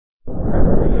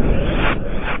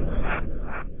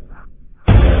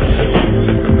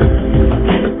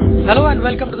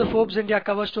welcome to the Forbes India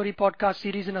Cover Story podcast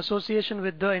series in association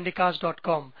with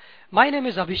theindicast.com. My name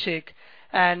is Abhishek,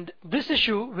 and this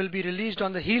issue will be released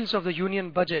on the heels of the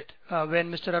union budget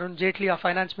when Mr. Jaitley, our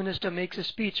finance minister, makes a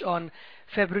speech on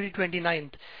February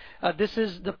 29th. This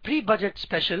is the pre-budget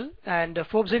special, and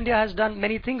Forbes India has done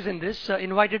many things in this,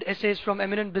 invited essays from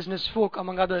eminent business folk,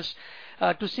 among others,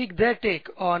 to seek their take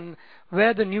on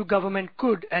where the new government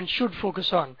could and should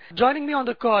focus on. Joining me on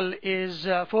the call is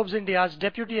Forbes India's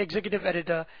Deputy Executive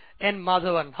Editor, N.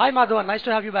 Madhavan. Hi Madhavan, nice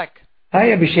to have you back. Hi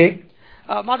Abhishek.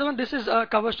 Madhavan, this is a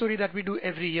cover story that we do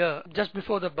every year, just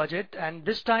before the budget, and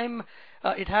this time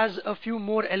it has a few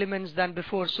more elements than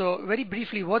before. So very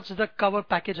briefly, what's the cover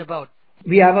package about?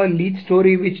 We have a lead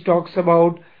story which talks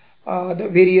about the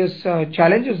various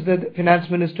challenges that the finance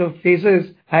minister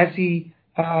faces as he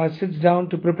sits down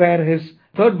to prepare his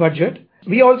third budget.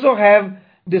 We also have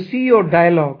the CEO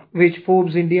dialogue, which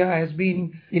Forbes India has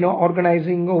been,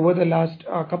 organizing over the last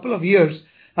couple of years.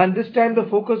 And this time the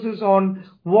focus is on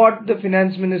what the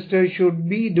finance minister should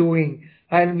be doing.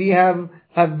 And we have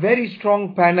a very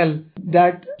strong panel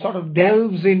that sort of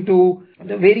delves into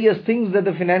the various things that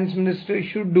the finance minister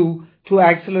should do to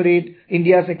accelerate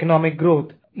India's economic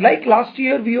growth. Like last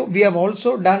year, we have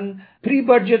also done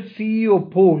pre-budget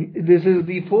CEO poll. This is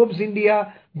the Forbes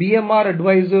India BMR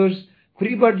Advisors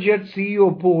pre-budget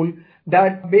CEO poll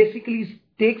that basically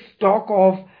takes stock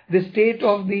of the state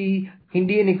of the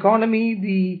Indian economy,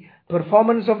 the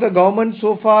performance of the government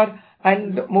so far,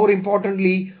 and more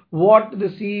importantly, what the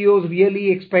CEOs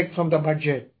really expect from the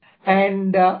budget.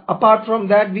 And apart from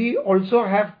that, we also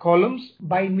have columns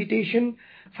by invitation.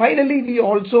 Finally, we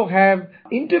also have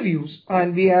interviews,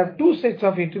 and we have two sets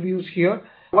of interviews here.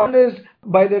 One is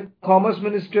by the Commerce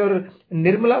Minister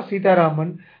Nirmala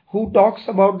Sitharaman, who talks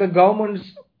about the government's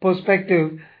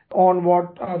perspective on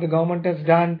what the government has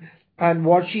done and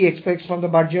what she expects from the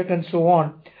budget and so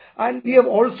on. And we have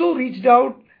also reached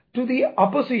out to the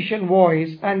opposition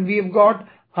voice, and we have got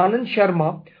Anand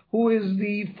Sharma, who is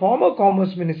the former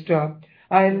Commerce Minister,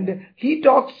 and he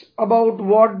talks about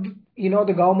what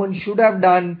the government should have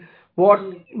done, what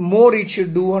more it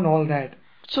should do, and all that.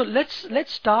 So let's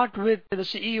start with the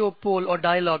CEO poll or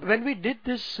dialogue. When we did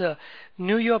this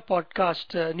New Year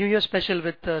podcast, New Year special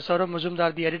with Saurabh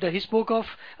Majumdar, the editor, he spoke of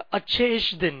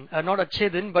Achhesh Din, not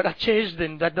Achhe Din, but Achhesh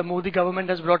Din that the Modi government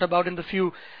has brought about in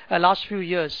the last few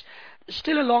years.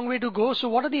 Still a long way to go. So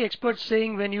what are the experts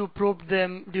saying when you probed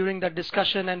them during that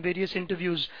discussion and various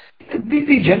interviews?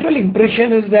 The general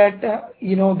impression is that,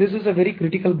 this is a very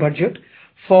critical budget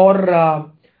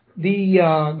for the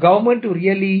government to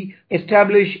really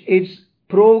establish its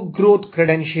pro-growth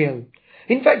credential.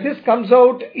 In fact, this comes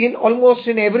out in almost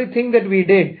in everything that we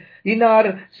did. In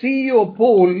our CEO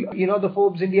poll, the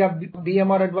Forbes India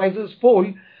BMR Advisors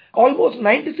poll, almost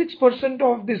 96%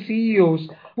 of the CEOs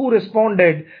who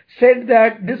responded said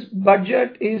that this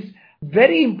budget is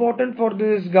very important for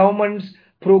this government's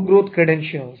pro-growth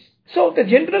credentials. So the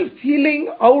general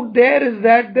feeling out there is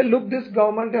that, this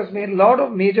government has made a lot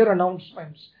of major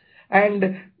announcements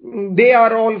and they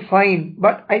are all fine.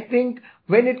 But I think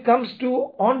when it comes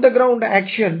to on-the-ground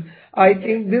action, I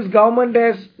think this government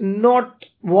has not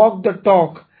walked the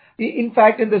talk. In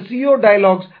fact, in the CEO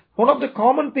dialogues, one of the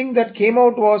common things that came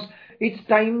out was, it's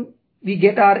time we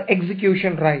get our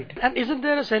execution right. And isn't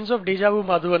there a sense of deja vu,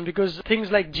 Madhavan? Because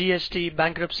things like GST,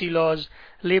 bankruptcy laws,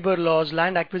 labor laws,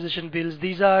 land acquisition bills,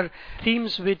 these are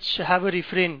themes which have a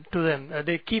refrain to them.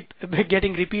 They keep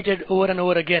getting repeated over and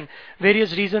over again.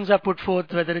 Various reasons are put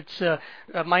forth, whether it's a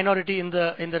minority in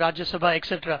the Rajya Sabha,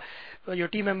 etc. Your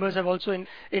team members have also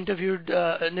interviewed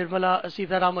Nirmala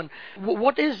Sitharaman.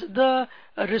 What is the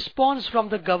response from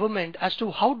the government as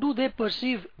to how do they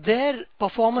perceive their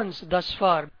performance thus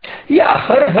far? Yeah,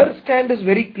 her stand is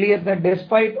very clear that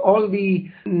despite all the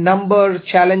number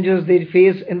challenges they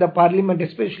face in the parliament,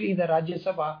 especially in the Rajya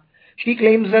Sabha, she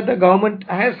claims that the government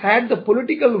has had the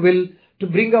political will to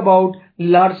bring about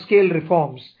large-scale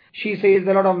reforms. She says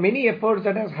there are many efforts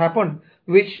that has happened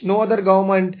which no other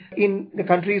government in the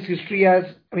country's history has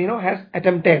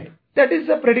attempted. That is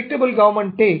a predictable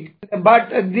government take.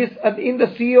 But in the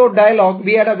CEO dialogue,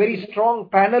 we had a very strong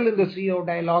panel in the CEO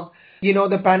dialogue.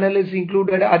 The panelists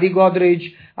included Adi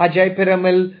Godrej, Ajay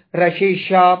Piramal, Rashesh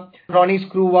Shah, Ronnie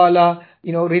Screwvala,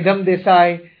 Ridham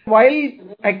Desai. While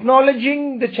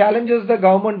acknowledging the challenges the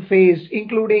government faced,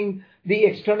 including the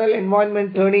external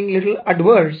environment turning little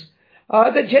adverse,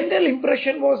 the general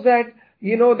impression was that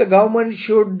the government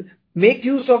should make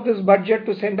use of this budget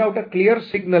to send out a clear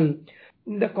signal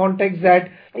in the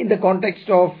context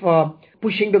of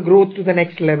pushing the growth to the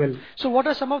next level. So what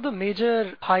are some of the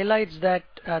major highlights that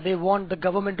they want the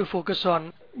government to focus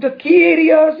on? The key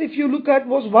areas, if you look at,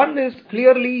 was one is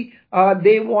clearly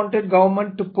they wanted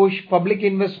government to push public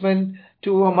investment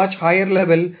to a much higher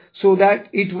level so that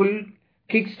it will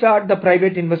kickstart the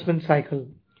private investment cycle.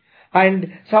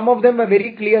 And some of them are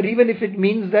very clear, even if it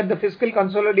means that the fiscal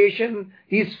consolidation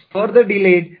is further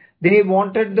delayed, they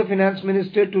wanted the finance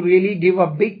minister to really give a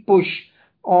big push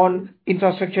on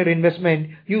infrastructure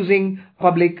investment using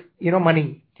public,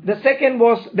 money. The second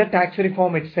was the tax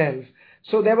reform itself.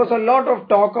 So there was a lot of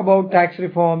talk about tax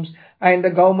reforms, and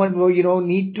the government will,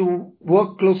 need to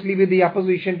work closely with the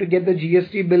opposition to get the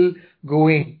GST bill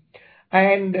going.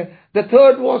 And the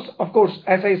third was, of course,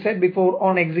 as I said before,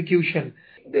 on execution.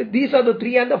 These are the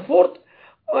three. And the fourth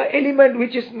element,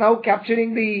 which is now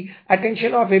capturing the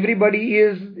attention of everybody,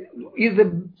 is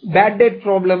the bad debt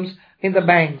problems in the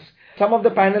banks. Some of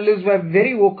the panelists were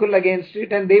very vocal against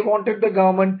it, and they wanted the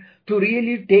government to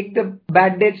really take the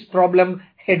bad debts problem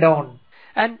head on.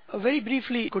 And very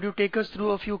briefly, could you take us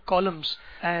through a few columns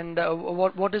and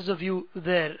what is the view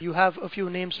there? You have a few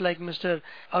names like Mr.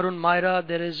 Arun Maira,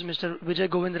 there is Mr. Vijay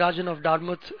Govindarajan of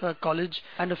Dartmouth College,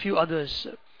 and a few others.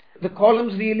 The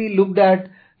columns really looked at,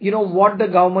 what the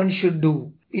government should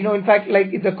do. In fact,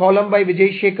 like the column by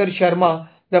Vijay Shekhar Sharma,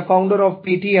 the founder of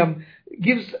Paytm,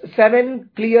 gives 7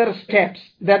 clear steps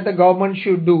that the government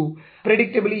should do.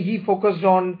 Predictably, he focused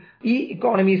on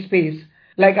e-economy space.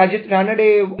 Like Ajit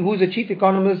Ranade, who is the chief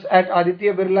economist at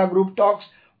Aditya Birla Group, talks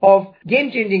of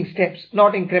game-changing steps,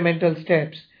 not incremental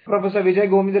steps. Professor Vijay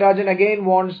Govindarajan again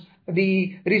wants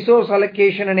the resource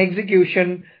allocation and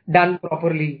execution done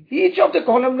properly. Each of the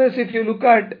columnists, if you look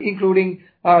at, including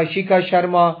Shikha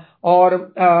Sharma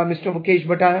or Mr. Mukesh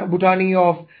Bhutani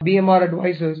of BMR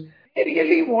Advisors, they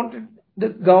really wanted the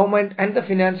government and the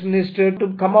finance minister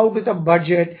to come out with a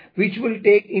budget which will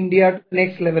take India to the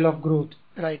next level of growth.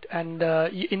 Right, and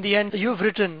in the end, you've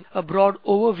written a broad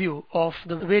overview of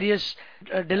the various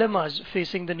dilemmas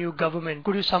facing the new government.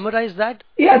 Could you summarize that?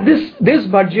 Yeah, this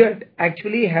budget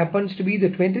actually happens to be the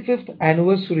 25th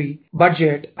anniversary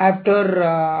budget after,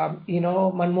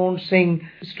 Manmohan Singh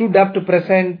stood up to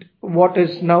present what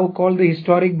is now called the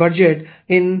historic budget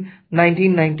in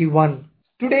 1991.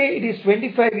 Today it is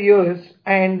 25 years,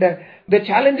 and the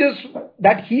challenges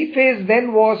that he faced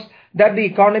then was that the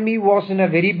economy was in a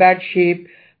very bad shape.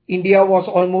 India was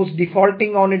almost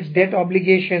defaulting on its debt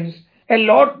obligations. A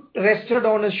lot rested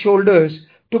on his shoulders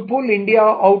to pull India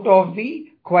out of the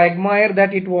quagmire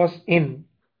that it was in.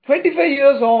 25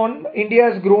 years on,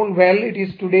 India has grown well. It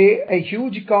is today a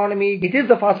huge economy. It is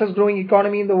the fastest growing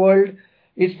economy in the world.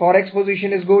 Its forex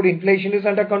position is good. Inflation is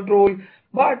under control.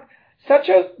 But such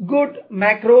a good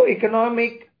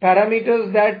macroeconomic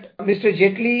parameters that Mr.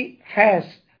 Jaitley has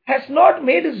not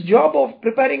made his job of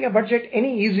preparing a budget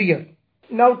any easier.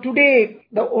 Now today,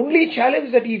 the only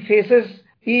challenge that he faces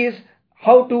is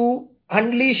how to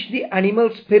unleash the animal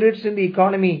spirits in the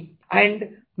economy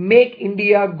and make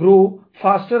India grow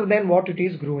faster than what it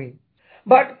is growing.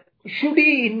 But should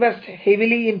he invest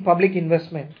heavily in public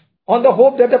investment on the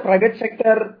hope that the private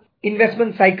sector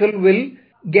investment cycle will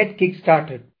get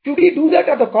kick-started? Should he do that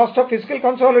at the cost of fiscal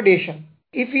consolidation?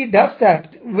 If he does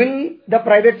that, will the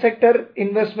private sector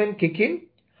investment kick in?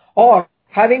 Or,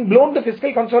 having blown the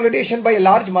fiscal consolidation by a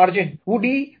large margin, would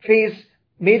he face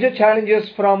major challenges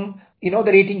from the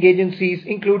rating agencies,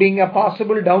 including a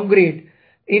possible downgrade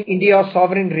in India's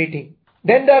sovereign rating?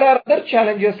 Then there are other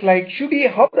challenges like,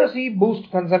 how does he boost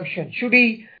consumption? Should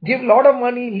he give a lot of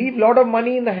money, leave a lot of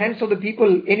money in the hands of the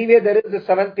people? Anyway, there is the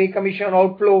 7th pay commission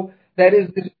outflow. There is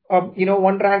this,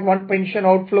 one rank, one pension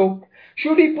outflow.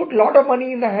 Should he put a lot of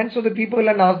money in the hands of the people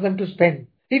and ask them to spend?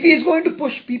 If he is going to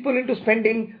push people into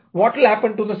spending, what will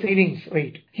happen to the savings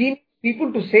rate? He needs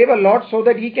people to save a lot so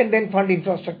that he can then fund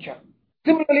infrastructure.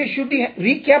 Similarly, should he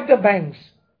recap the banks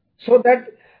so that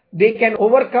they can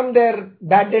overcome their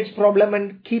bad debts problem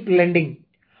and keep lending?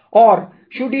 Or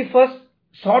should he first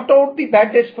sort out the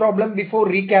bad debts problem before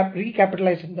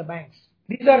recapitalizing the banks?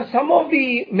 These are some of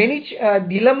the many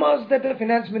dilemmas that the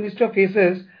finance minister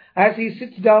faces as he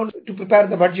sits down to prepare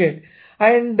the budget.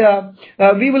 And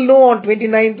we will know on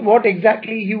 29th what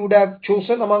exactly he would have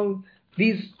chosen among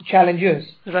these challenges.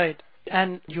 Right.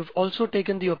 And you've also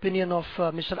taken the opinion of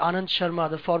Mr. Anand Sharma,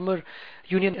 the former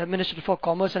Union Minister for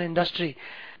Commerce and Industry.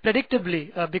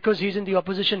 Predictably, because he's in the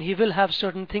opposition, he will have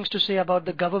certain things to say about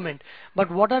the government. But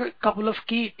what are a couple of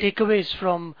key takeaways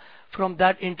from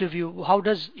that interview? How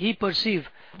does he perceive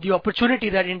the opportunity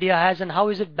that India has, and how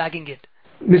is it bagging it?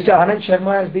 Mr. Anand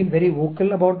Sharma has been very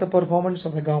vocal about the performance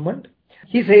of the government.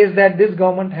 He says that this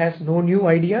government has no new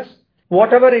ideas.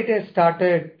 Whatever it has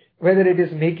started, whether it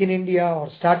is Make in India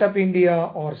or Startup India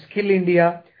or Skill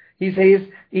India, he says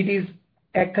it is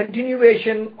a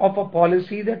continuation of a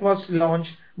policy that was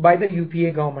launched by the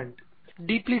UPA government.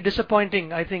 Deeply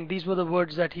disappointing, I think these were the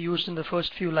words that he used in the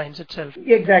first few lines itself.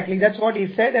 Exactly, that's what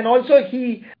he said. And also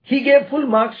he gave full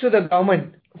marks to the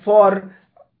government for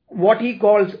what he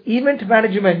calls event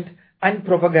management and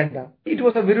propaganda. It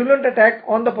was a virulent attack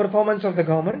on the performance of the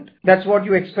government. That's what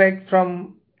you expect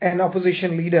from an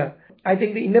opposition leader. I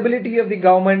think the inability of the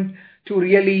government to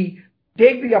really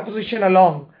take the opposition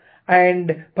along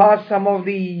and pass some of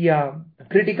the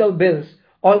critical bills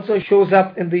also shows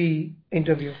up in the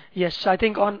interview. Yes, I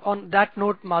think on that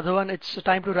note, Madhavan, it's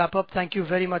time to wrap up. Thank you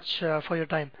very much for your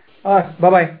time.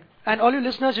 Bye-bye. And all you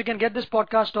listeners, you can get this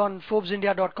podcast on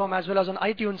ForbesIndia.com as well as on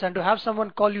iTunes. And to have someone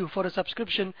call you for a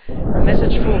subscription,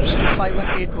 message Forbes to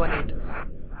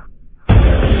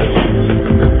 51818.